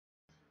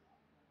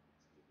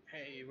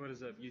Hey, what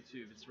is up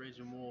YouTube? It's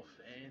Raging Wolf,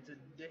 and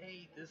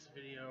today, this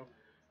video,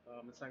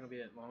 it's not going to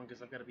be that long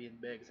because I've got to be in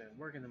bed because I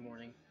work in the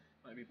morning.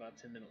 Might be about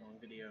a 10-minute long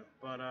video.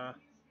 But,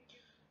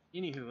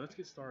 anywho, let's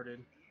get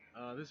started.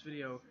 This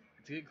video,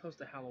 it's getting close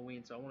to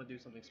Halloween, so I want to do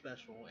something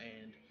special,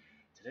 and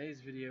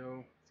today's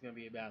video is going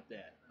to be about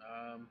that.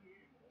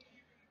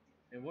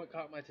 And what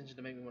caught my attention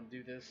to make me want to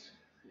do this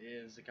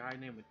is a guy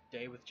named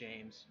Day with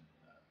James.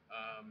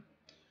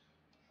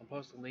 I'll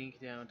post a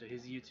link down to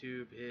his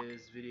YouTube,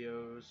 his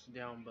videos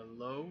down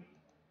below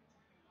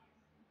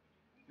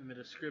in the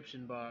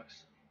description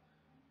box.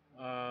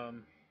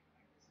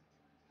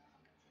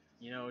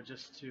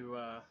 Just to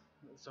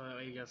so that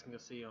way you guys can go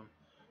see him.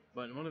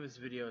 But in one of his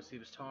videos, he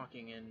was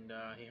talking and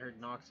he heard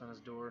knocks on his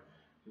door.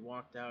 He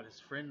walked out.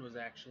 His friend was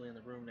actually in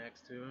the room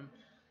next to him,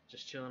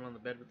 just chilling on the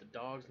bed with the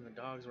dogs, and the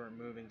dogs weren't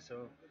moving.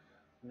 So,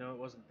 it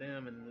wasn't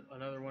them, and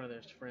another one of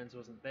their friends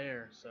wasn't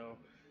there. So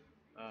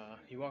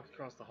he walked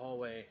across the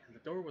hallway. The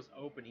door was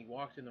open. He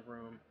walked in the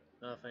room.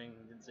 Nothing.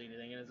 Didn't see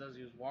anything. And as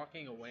he was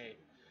walking away,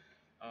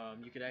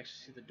 you could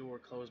actually see the door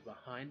close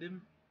behind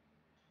him.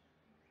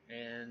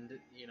 And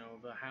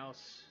the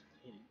house,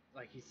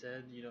 like he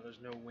said, there's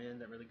no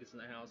wind that really gets in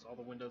the house. All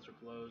the windows are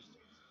closed,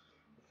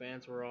 the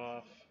fans were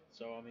off.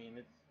 So I mean,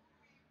 it's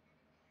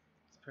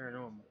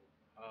paranormal.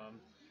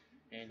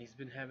 And he's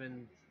been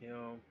having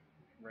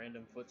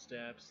random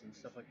footsteps and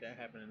stuff like that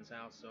happen in his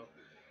house. So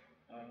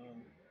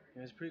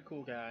he's a pretty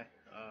cool guy.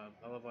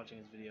 I love watching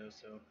his videos.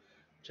 So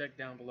check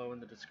down below in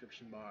the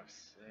description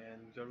box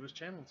and go to his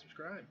channel and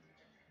subscribe.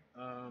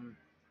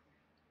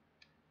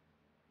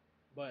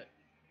 But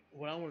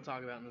what I want to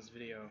talk about in this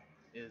video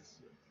is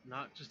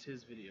not just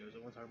his videos.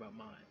 I want to talk about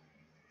mine.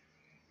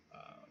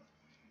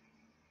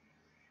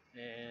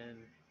 And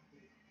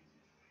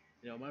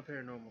my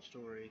paranormal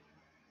story.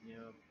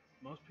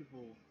 Most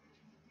people,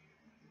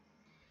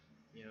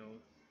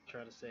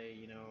 try to say,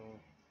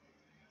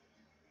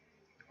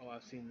 oh,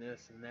 I've seen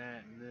this and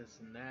that and this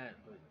and that,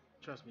 but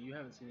trust me, you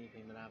haven't seen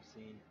anything that I've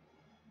seen.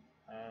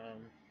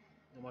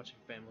 I'm watching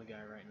Family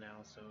Guy right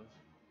now, so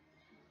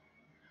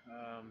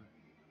um,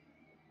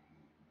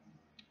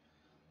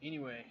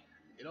 anyway,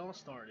 it all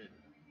started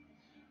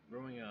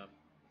growing up.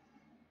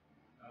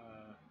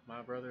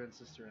 My brother and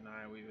sister and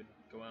we would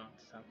go out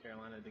to South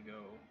Carolina to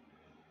go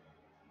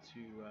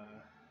to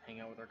hang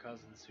out with our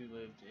cousins who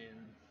lived in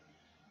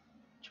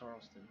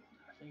Charleston.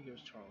 I think it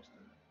was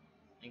Charleston,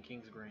 in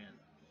Kings Grant.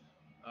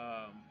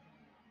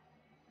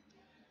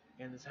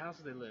 And this house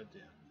that they lived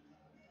in,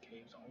 okay,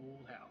 it was an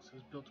old house. It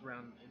was built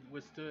around, it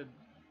withstood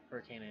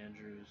Hurricane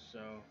Andrews, so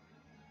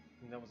I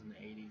think that was in the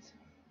 80s,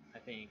 I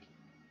think.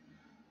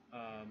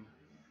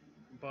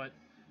 But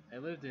they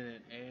lived in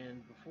it,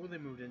 and before they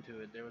moved into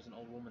it, there was an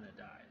old woman that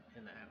died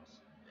in the house.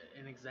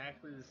 And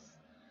exactly this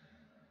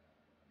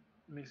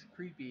makes it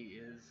creepy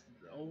is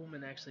the old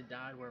woman actually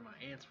died where my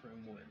aunt's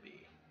room would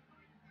be.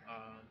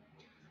 Um,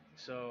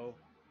 so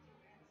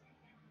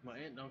my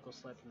aunt and uncle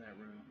slept in that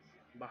room.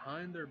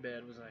 Behind their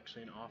bed was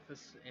actually an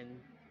office,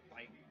 and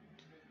like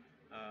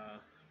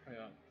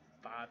probably about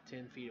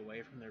 5-10 feet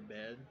away from their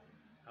bed,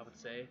 I would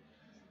say,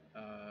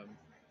 um,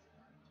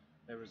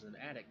 there was an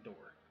attic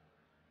door.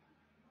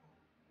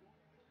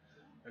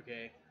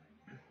 Okay,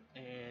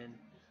 and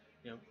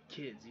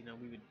kids,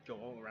 we would go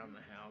all around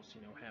the house,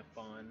 have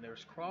fun.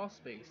 There's crawl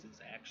spaces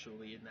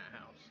actually in that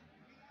house.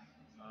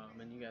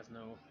 And you guys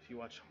know, if you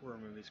watch horror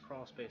movies,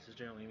 crawl spaces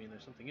generally mean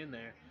there's something in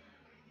there.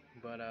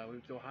 But we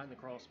would go hide in the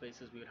crawl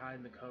spaces. We would hide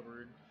in the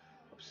cupboard,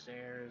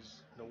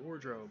 upstairs, the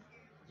wardrobe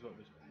is what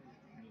we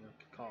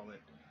could call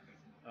it.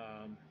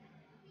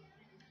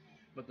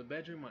 But the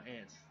bedroom my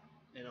aunts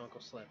and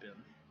uncle slept in,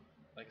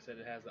 like I said,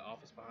 it has the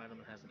office behind them.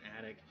 It has an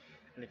attic,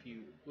 and if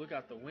you look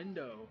out the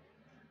window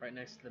right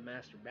next to the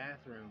master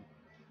bathroom,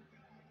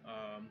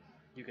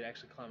 you could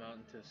actually climb out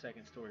into the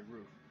second-story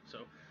roof. So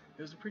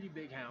it was a pretty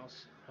big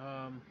house.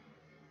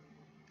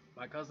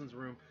 My cousin's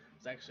room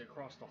was actually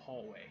across the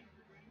hallway.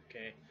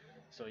 Okay,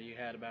 so you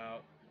had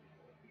about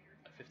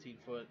a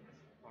 15-foot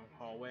long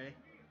hallway,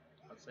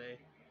 I'd say,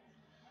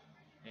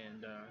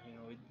 and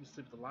we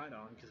sleep with the light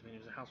on because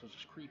the house was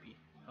just creepy.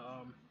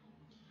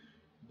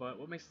 But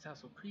what makes this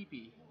house so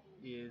creepy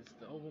is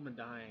the old woman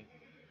dying.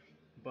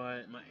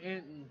 But my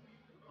aunt and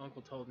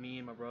uncle told me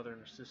and my brother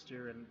and her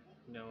sister and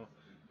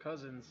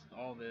cousins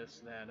all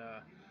this, that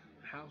the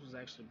house was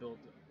actually built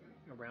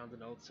around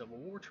an old Civil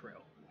War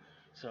trail.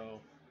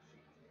 So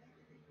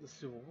the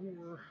Civil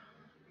War,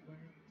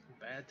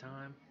 bad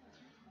time.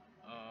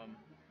 Um,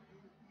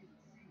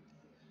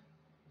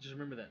 just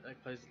remember that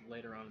plays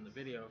later on in the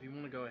video. If you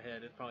want to go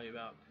ahead, it's probably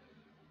about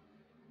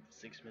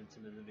 6 minutes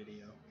into the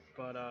video.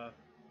 But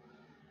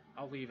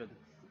I'll leave an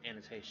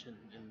annotation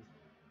and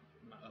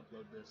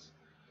upload this.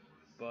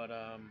 But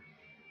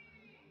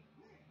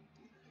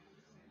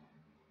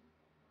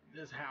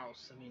this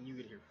house, you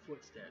could hear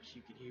footsteps,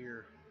 you could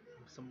hear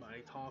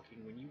somebody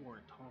talking when you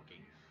weren't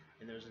talking,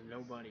 and there's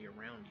nobody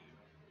around you.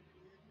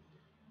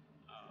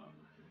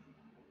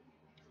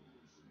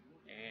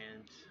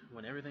 And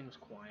when everything was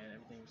quiet,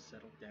 everything was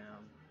settled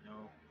down,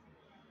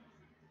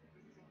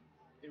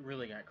 it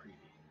really got creepy.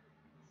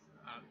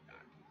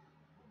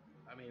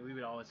 I mean, we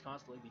would always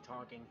constantly be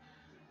talking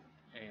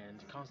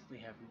and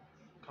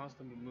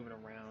constantly moving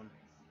around,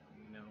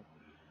 you know,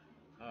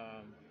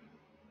 um,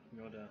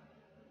 to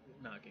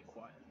not get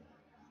quiet.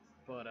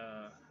 But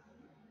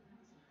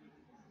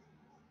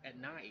at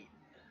night,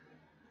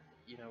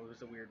 it was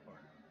the weird part.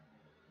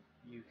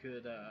 You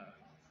could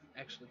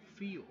actually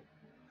feel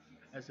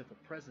as if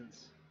a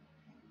presence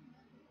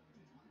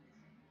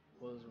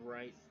was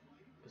right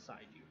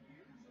beside you.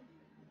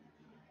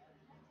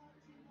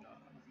 Uh,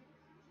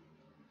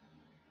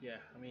 yeah,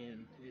 I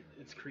mean,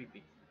 it's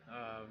creepy.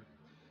 Um,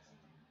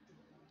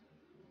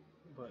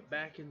 but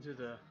back into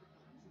the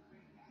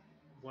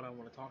what I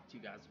want to talk to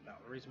you guys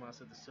about. The reason why I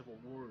said the Civil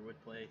War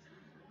would play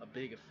a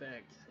big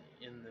effect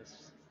in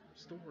this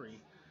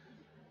story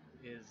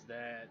is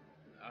that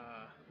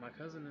my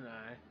cousin and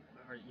I,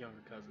 our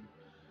younger cousin,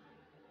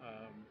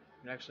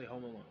 were actually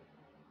home alone.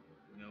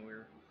 We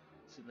were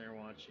sitting there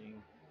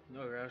watching.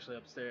 No, we were actually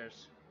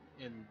upstairs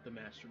in the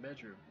master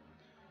bedroom,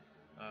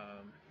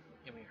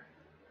 and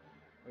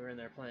we were in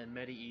there playing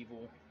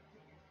Medieval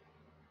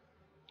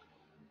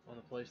on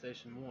the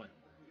PlayStation One,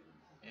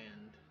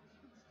 and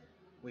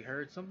we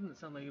heard something that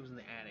sounded like it was in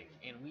the attic,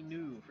 and we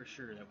knew for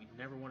sure that we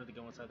never wanted to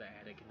go inside the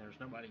attic, and there was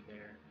nobody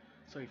there,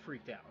 so we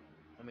freaked out.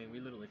 I mean, we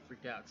literally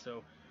freaked out.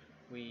 So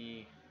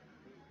we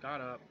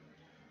got up,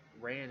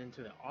 ran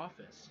into the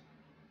office.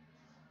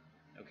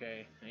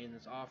 Okay, in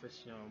this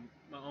office,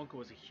 my uncle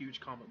was a huge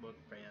comic book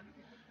fan.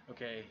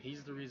 Okay,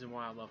 he's the reason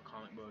why I love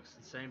comic books.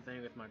 And same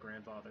thing with my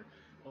grandfather.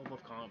 Both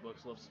love comic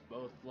books.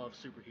 Both love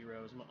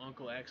superheroes. My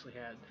uncle actually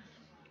had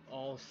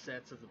all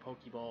sets of the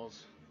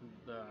Pokeballs,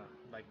 the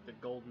like the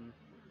golden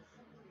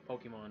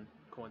Pokemon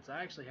coins.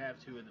 I actually have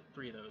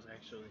three of those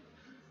actually,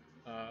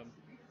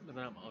 but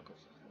they're not my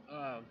uncle's.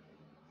 Um,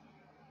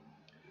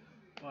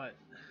 but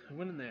I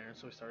went in there, and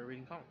so we started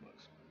reading comic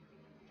books.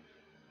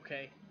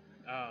 Okay,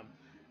 um,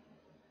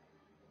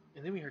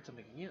 and then we heard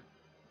something again.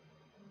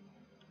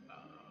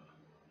 Uh,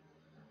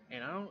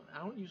 and I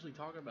don't usually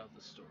talk about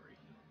this story.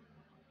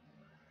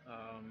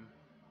 Um,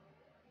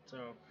 so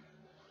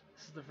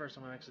this is the first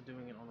time I'm actually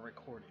doing it on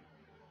recording.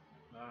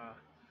 Uh,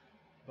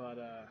 but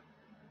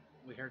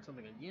we heard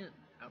something again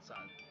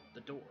outside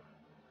the door.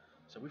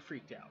 So we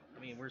freaked out. I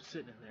mean, we're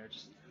sitting in there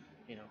just,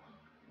 you know,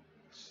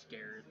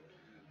 scared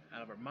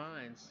out of our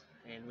minds,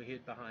 and we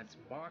hid behind some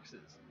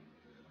boxes.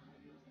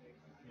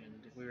 And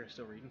we were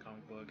still reading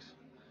comic books.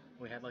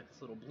 We had like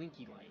this little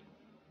blinky light.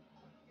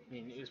 I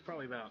mean, it was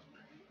probably about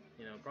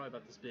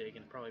this big,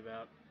 and probably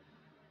about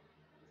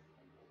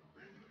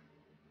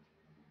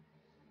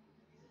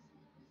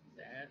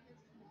that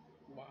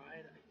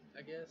wide,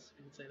 I guess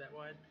you could say that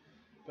wide.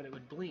 But it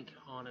would blink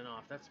on and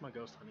off. That's my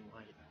ghost hunting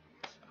light.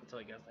 I'll tell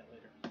you guys that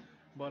later.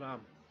 But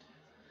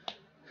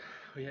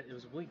it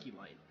was a blinky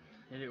light,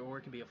 or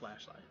it could be a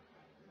flashlight.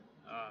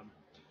 Um,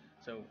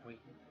 so we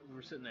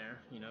were sitting there,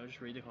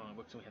 just reading comic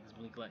books, and we had this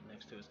blink light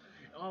next to us.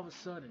 And all of a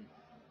sudden,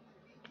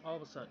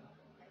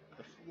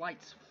 the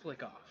lights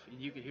flick off, and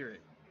you could hear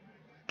it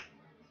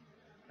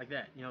like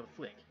that, the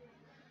flick.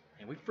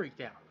 And we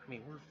freaked out. I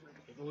mean,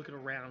 we're looking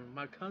around.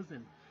 My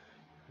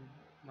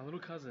little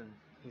cousin,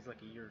 he's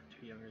like a year or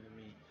two younger than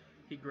me.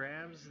 He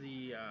grabs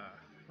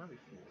might be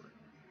 4,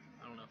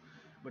 I don't know,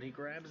 but he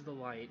grabs the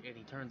light and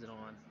he turns it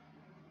on,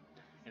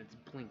 and it's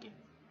blinking,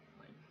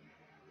 like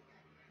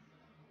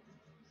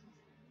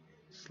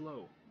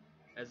slow,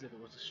 as if it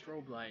was a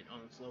strobe light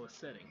on its lowest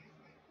setting.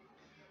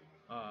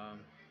 Um,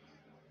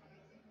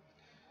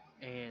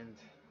 and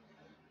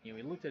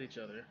we looked at each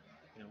other.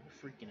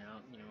 We're freaking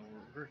out.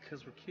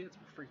 Because we're kids,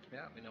 we're freaking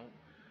out. We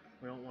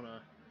don't want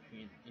to.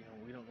 We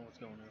don't know what's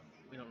going on.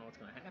 We don't know what's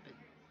going to happen.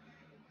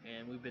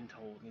 And we've been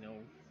told, it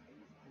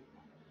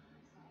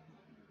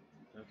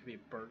could be a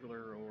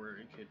burglar or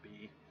it could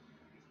be,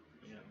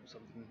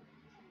 something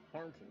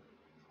harmful.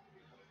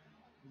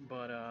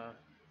 But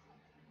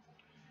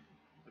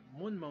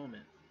one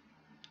moment,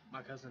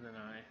 my cousin and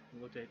I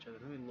looked at each other,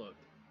 and we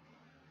looked,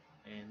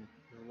 and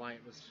the light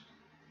was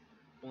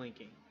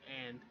blinking,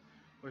 and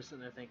we're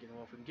sitting there thinking,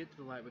 well, if we can get to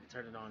the light, we can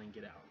turn it on and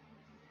get out.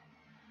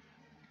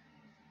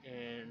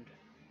 And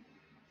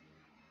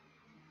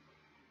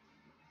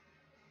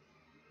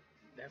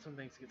that's when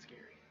things get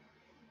scary.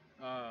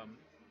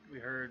 We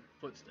heard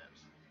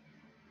footsteps.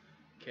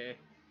 Okay,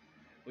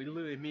 we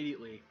literally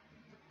immediately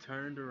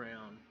turned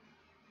around,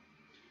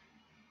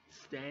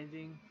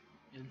 standing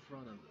in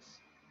front of us,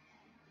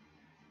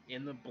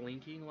 in the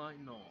blinking light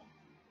and all.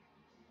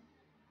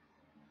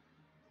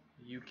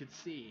 You could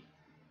see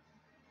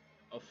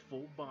a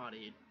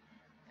full-bodied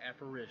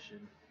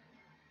apparition,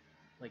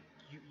 like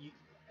you,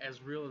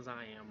 as real as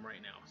I am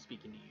right now,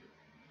 speaking to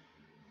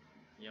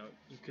you.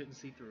 You couldn't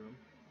see through him.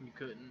 You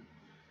couldn't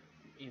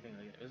anything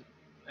like that. It was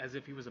as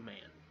if he was a man.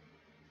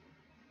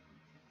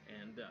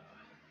 And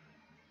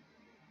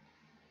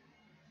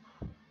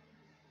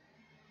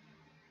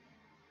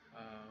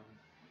um,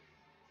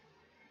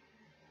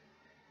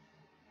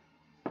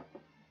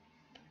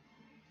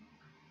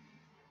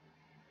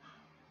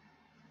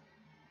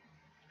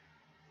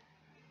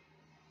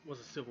 was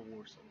a Civil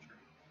War soldier.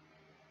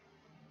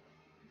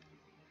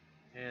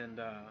 And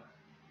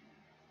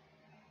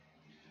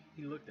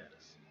he looked at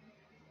us,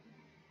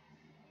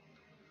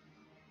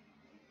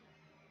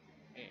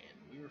 and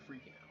we were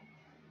freaking out.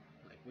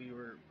 Like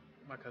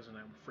my cousin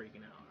and I were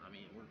freaking out. I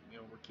mean,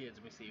 we're kids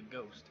and we see a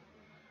ghost,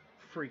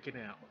 freaking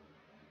out.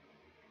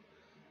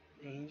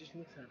 And he just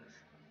looks at us,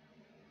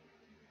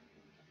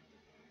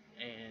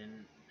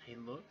 and he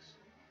looks,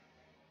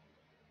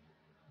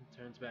 and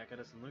turns back at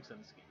us and looks at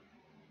us again,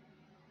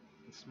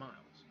 and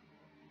smiles,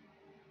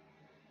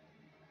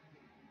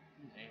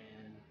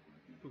 and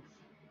poof,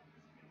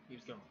 he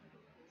was gone.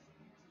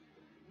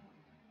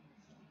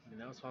 And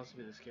that was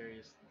possibly the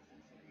scariest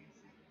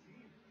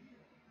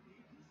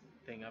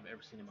thing I've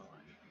ever seen in my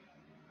life.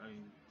 I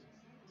mean,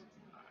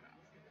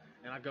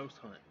 and I ghost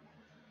hunt.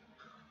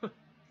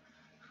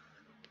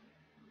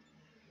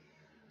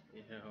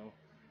 You know,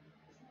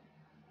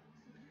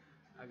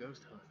 I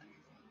ghost hunt.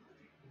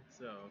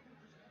 So,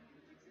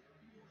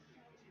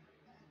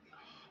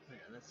 oh, man,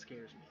 that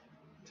scares me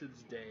to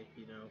this day.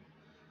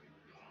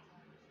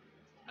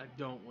 I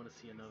don't want to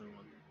see another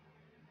one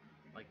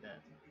like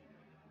that.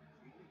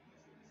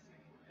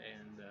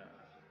 And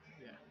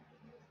yeah,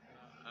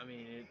 I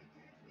mean, it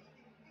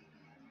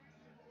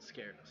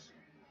scared us.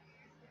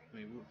 I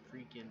mean, we were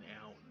freaking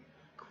out,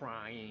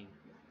 crying.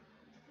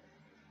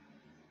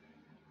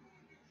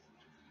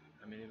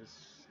 I mean, it was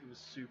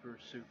super,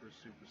 super,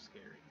 super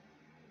scary.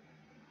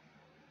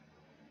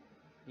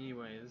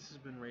 Anyway, this has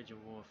been Raging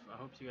Wolf. I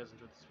hope you guys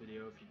enjoyed this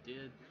video. If you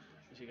did,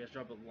 make sure you guys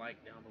drop a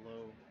like down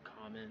below,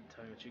 comment,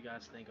 tell me what you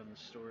guys think on the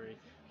story.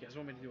 If you guys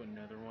want me to do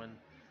another one,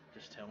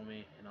 just tell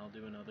me and I'll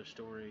do another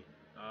story.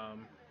 I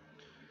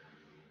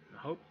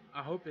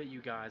hope that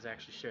you guys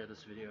actually share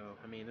this video.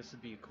 I mean, this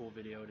would be a cool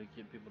video to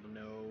get people to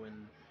know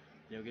and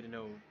get to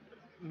know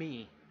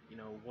me.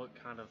 What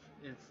kind of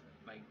it's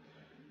like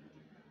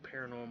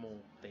paranormal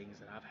things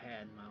that I've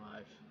had in my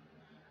life.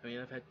 I mean,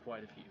 I've had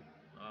quite a few.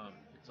 Um,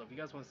 so if you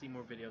guys want to see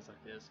more videos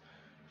like this,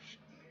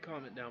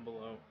 comment down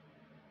below.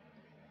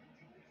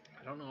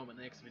 I don't know what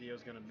my next video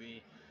is going to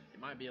be. It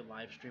might be a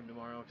live stream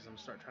tomorrow because I'm going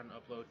to start trying to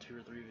upload 2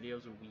 or 3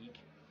 videos a week.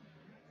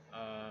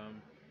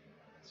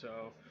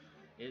 So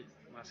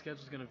my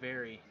schedule's going to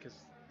vary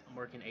because I'm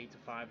working 8 to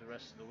 5 the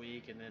rest of the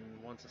week, and then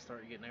once I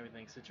start getting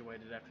everything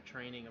situated after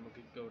training, I'm going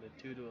to go to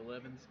 2 to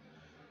 11s.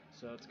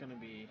 So it's going to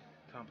be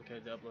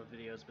complicated to upload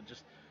videos, but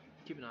just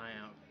keep an eye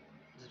out.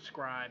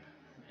 Subscribe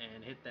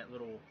and hit that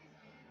little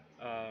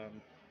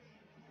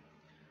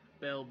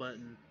bell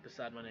button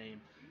beside my name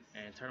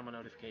and turn on my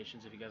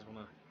notifications if you guys want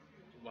to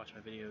watch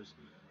my videos.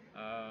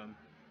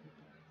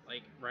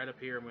 Like right up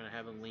here, I'm going to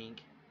have a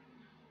link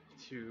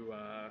to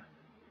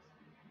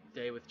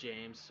Day with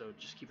James, so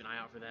just keep an eye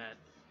out for that.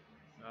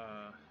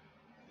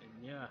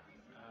 And yeah,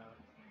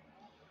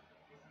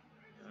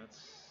 that's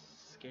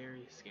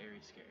scary,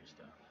 scary, scary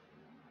stuff.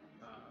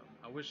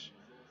 I wish,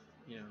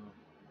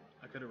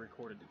 I could have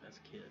recorded it as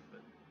a kid,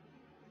 but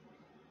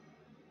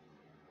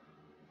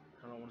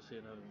I don't want to see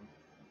another one.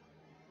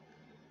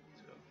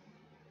 So,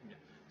 yeah,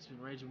 it's been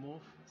Raging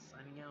Wolf,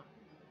 signing out.